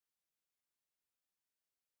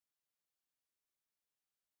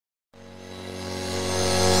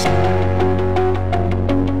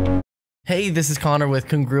Hey, this is Connor with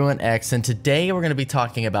CongruentX, and today we're going to be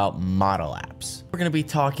talking about model apps. We're going to be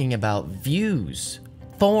talking about views,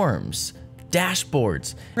 forms,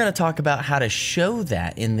 dashboards. We're going to talk about how to show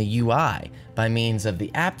that in the UI by means of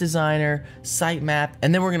the app designer, sitemap,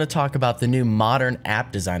 and then we're going to talk about the new modern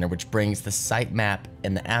app designer, which brings the sitemap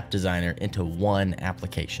and the app designer into one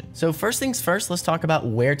application. So first things first, let's talk about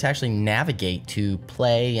where to actually navigate to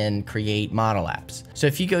play and create model apps. So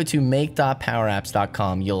if you go to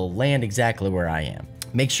make.powerapps.com, you'll land exactly where I am.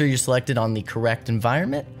 Make sure you're selected on the correct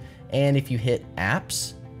environment, and if you hit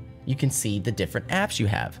apps, you can see the different apps you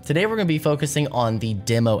have. Today we're going to be focusing on the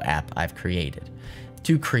demo app I've created.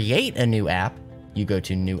 To create a new app, you go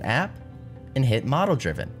to New App and hit Model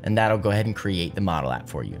Driven, and that'll go ahead and create the model app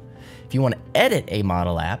for you. If you want to edit a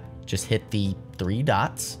model app, just hit the 3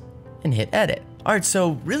 dots and hit Edit. All right,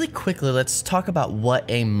 so really quickly, let's talk about what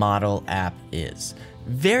a model app is.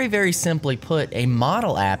 Very simply put, a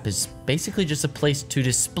model app is basically just a place to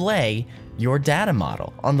display your data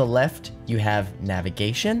model. On the left, you have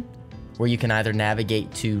navigation, where you can either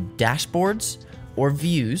navigate to dashboards or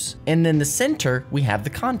views, and in the center, we have the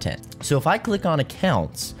content. So if I click on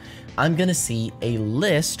accounts, I'm gonna see a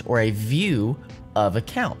list or a view of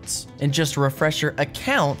accounts. And just a refresher,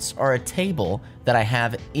 accounts are a table that I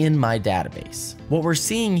have in my database. What we're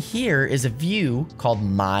seeing here is a view called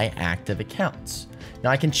My Active Accounts. Now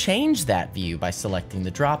I can change that view by selecting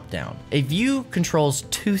the drop-down. A view controls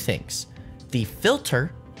two things: the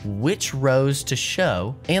filter, which rows to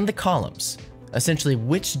show, and the columns. Essentially,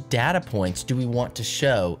 which data points do we want to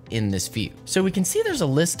show in this view? So we can see there's a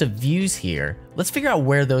list of views here. Let's figure out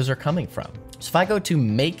where those are coming from. So if I go to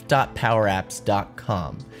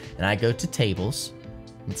make.powerapps.com and I go to tables,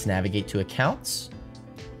 let's navigate to accounts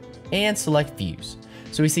and select views.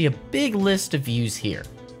 So we see a big list of views here.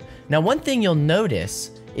 Now, one thing you'll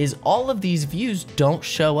notice is all of these views don't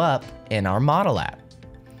show up in our model app.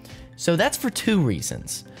 So that's for two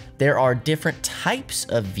reasons. There are different types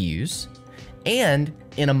of views, and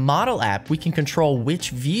in a model app, we can control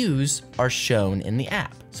which views are shown in the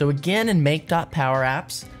app. So again, in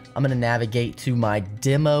make.powerapps, I'm gonna navigate to my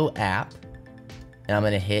demo app, and I'm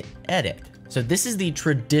gonna hit edit. So this is the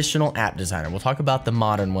traditional app designer. We'll talk about the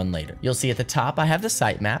modern one later. You'll see at the top, I have the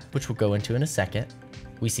sitemap, which we'll go into in a second.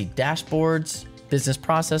 We see dashboards, business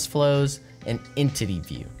process flows, and entity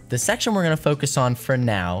view. The section we're gonna focus on for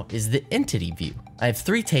now is the entity view. I have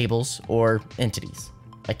 3 tables or entities: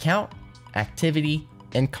 account, activity,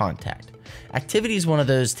 and contact. Activity is one of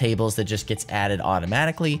those tables that just gets added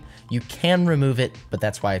automatically. You can remove it, but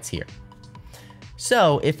that's why it's here.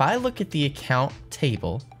 So if I look at the account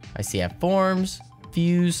table, I see I have forms,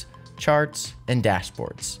 views, charts, and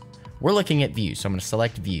dashboards. We're looking at views, so I'm gonna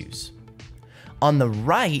select views. On the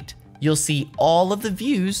right, you'll see all of the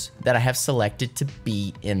views that I have selected to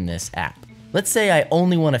be in this app. Let's say I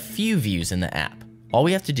only want a few views in the app. All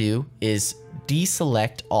we have to do is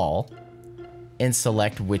deselect all and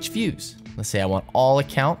select which views. Let's say I want all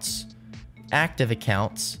accounts, active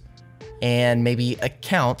accounts, and maybe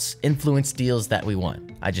accounts influence deals that we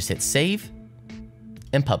want. I just hit save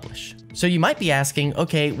and publish. So you might be asking,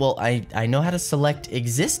 okay, well, I know how to select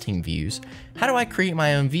existing views. How do I create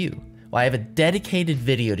my own view? Well, I have a dedicated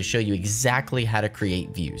video to show you exactly how to create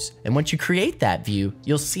views. And once you create that view,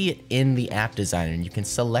 you'll see it in the app designer and you can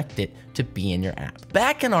select it to be in your app.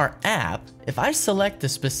 Back in our app, if I select a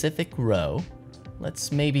specific row,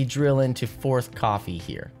 let's maybe drill into 4th coffee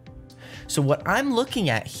here. So what I'm looking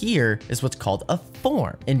at here is what's called a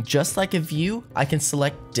form. And just like a view, I can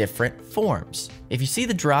select different forms. If you see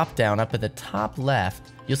the drop down up at the top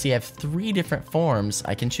left, you'll see I have 3 different forms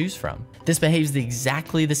I can choose from. This behaves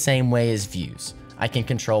exactly the same way as views. I can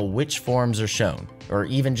control which forms are shown, or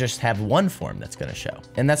even just have one form that's gonna show.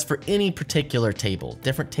 And that's for any particular table.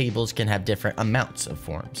 Different tables can have different amounts of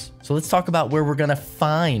forms. So let's talk about where we're gonna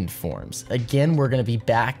find forms. Again, we're gonna be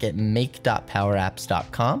back at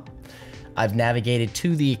make.powerapps.com. I've navigated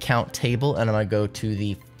to the account table and I'm gonna go to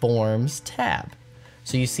the forms tab.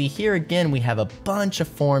 So you see here again, we have a bunch of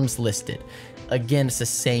forms listed. Again, it's the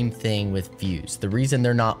same thing with views. The reason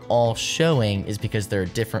they're not all showing is because there are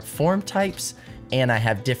different form types and I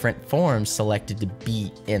have different forms selected to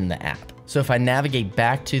be in the app. So if I navigate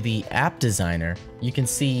back to the app designer, you can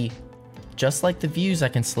see, just like the views, I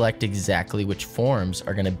can select exactly which forms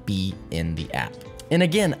are gonna be in the app. And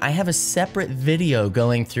again, I have a separate video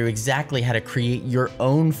going through exactly how to create your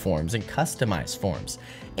own forms and customize forms.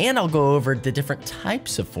 And I'll go over the different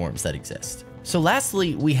types of forms that exist. So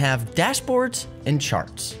lastly, we have dashboards and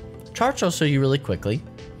charts. Charts I'll show you really quickly.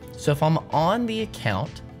 So if I'm on the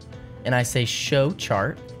account and I say show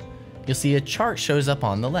chart, you'll see a chart shows up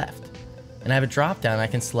on the left. and I have a drop down. I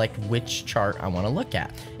can select which chart I want to look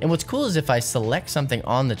at. And what's cool is if I select something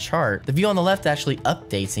on the chart, the view on the left actually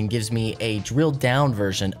updates and gives me a drilled down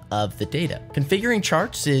version of the data. Configuring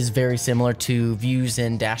charts is very similar to views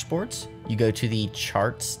in dashboards. You go to the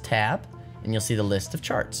Charts tab and you'll see the list of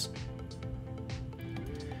charts.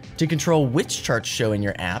 To control which charts show in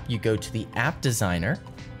your app, you go to the App Designer,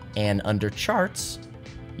 and under Charts,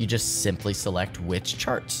 you just simply select which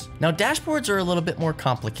charts. Now, dashboards are a little bit more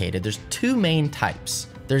complicated. There's two main types.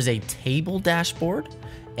 There's a table dashboard,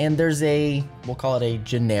 and there's we'll call it a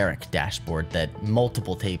generic dashboard that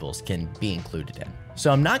multiple tables can be included in.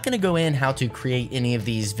 So I'm not gonna go in how to create any of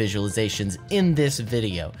these visualizations in this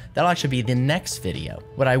video. That'll actually be the next video.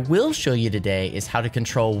 What I will show you today is how to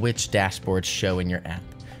control which dashboards show in your app.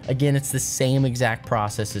 Again, it's the same exact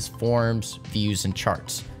process as forms, views, and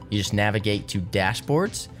charts. You just navigate to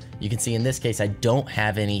dashboards. You can see in this case, I don't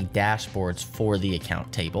have any dashboards for the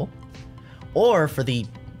account table. Or for the,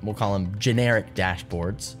 we'll call them generic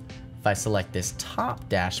dashboards, if I select this top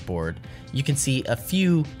dashboard, you can see a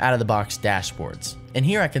few out-of-the-box dashboards. And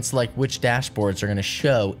here I can select which dashboards are gonna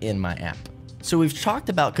show in my app. So we've talked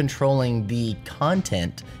about controlling the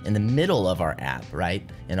content in the middle of our app, right?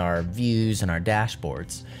 In our views and our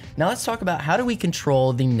dashboards. Now let's talk about how do we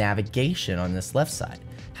control the navigation on this left side?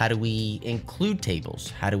 How do we include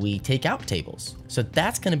tables? How do we take out tables? So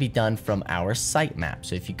that's gonna be done from our sitemap.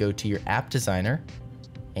 So if you go to your app designer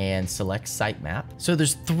and select sitemap. So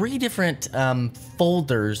there's three different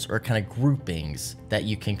folders or kind of groupings that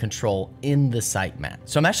you can control in the sitemap.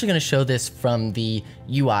 So I'm actually gonna show this from the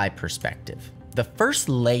UI perspective. The first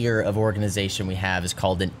layer of organization we have is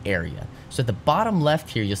called an area. So at the bottom left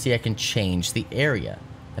here, you'll see I can change the area.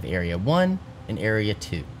 I have area 1 and area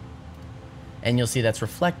 2. And you'll see that's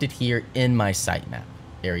reflected here in my sitemap.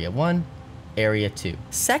 Area 1, area 2.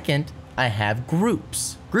 Second, I have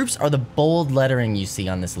groups. Groups are the bold lettering you see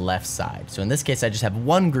on this left side. So in this case, I just have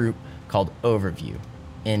one group called Overview.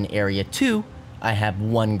 In area 2, I have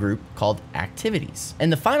one group called Activities.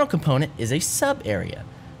 And the final component is a sub area.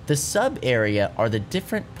 The sub area are the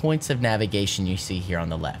different points of navigation you see here on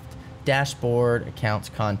the left. Dashboard, accounts,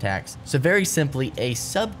 contacts. So very simply, a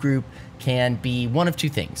subgroup can be one of two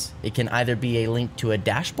things. It can either be a link to a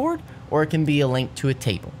dashboard or it can be a link to a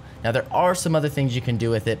table. Now there are some other things you can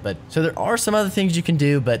do with it, but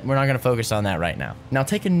we're not gonna focus on that right now. Now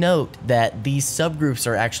take a note that these subgroups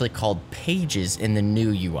are actually called pages in the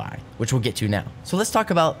new UI, which we'll get to now. So let's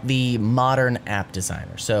talk about the modern app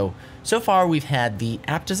designer. So far we've had the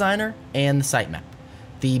app designer and the sitemap.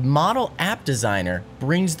 The model app designer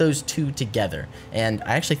brings those two together. And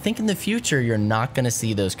I actually think in the future, you're not gonna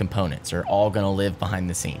see those components. They're all gonna live behind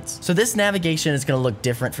the scenes. So this navigation is gonna look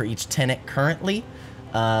different for each tenant currently.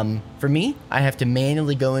 For me, I have to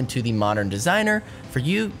manually go into the modern designer. For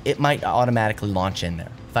you, it might automatically launch in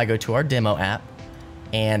there. If I go to our demo app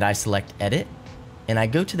and I select edit and I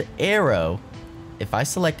go to the arrow, if I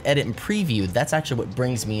select edit and preview, that's actually what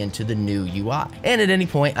brings me into the new UI. And at any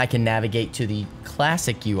point I can navigate to the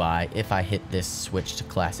classic UI if I hit this switch to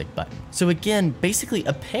classic button. So again, basically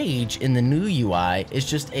a page in the new UI is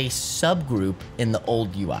just a subgroup in the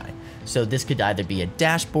old UI. So this could either be a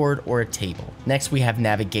dashboard or a table. Next we have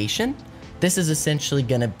navigation. This is essentially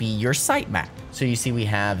gonna be your sitemap. So you see we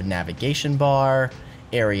have navigation bar,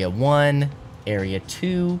 area 1, area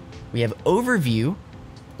 2. We have overview,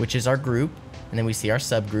 which is our group. And then we see our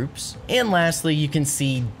subgroups. And lastly, you can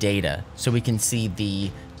see data. So we can see the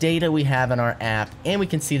data we have in our app and we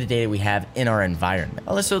can see the data we have in our environment.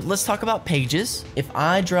 So let's talk about pages. If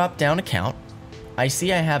I drop down account, I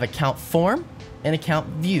see I have account form and account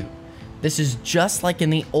view. This is just like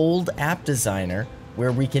in the old app designer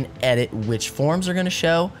where we can edit which forms are gonna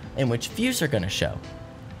show and which views are gonna show.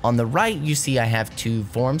 On the right, you see I have two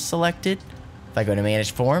forms selected. If I go to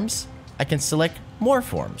manage forms, I can select more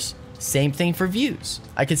forms. Same thing for views.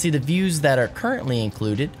 I can see the views that are currently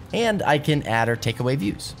included and I can add or take away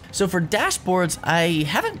views. So for dashboards, I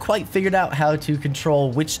haven't quite figured out how to control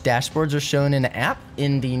which dashboards are shown in the app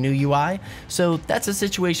in the new UI. So that's a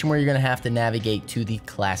situation where you're gonna have to navigate to the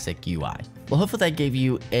classic UI. Well, hopefully that gave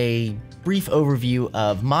you a brief overview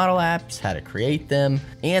of model apps, how to create them,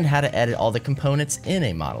 and how to edit all the components in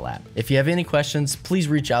a model app. If you have any questions, please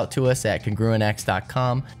reach out to us at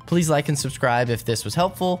CongruentX.com. Please like and subscribe if this was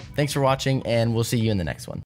helpful. Thanks for watching, and we'll see you in the next one.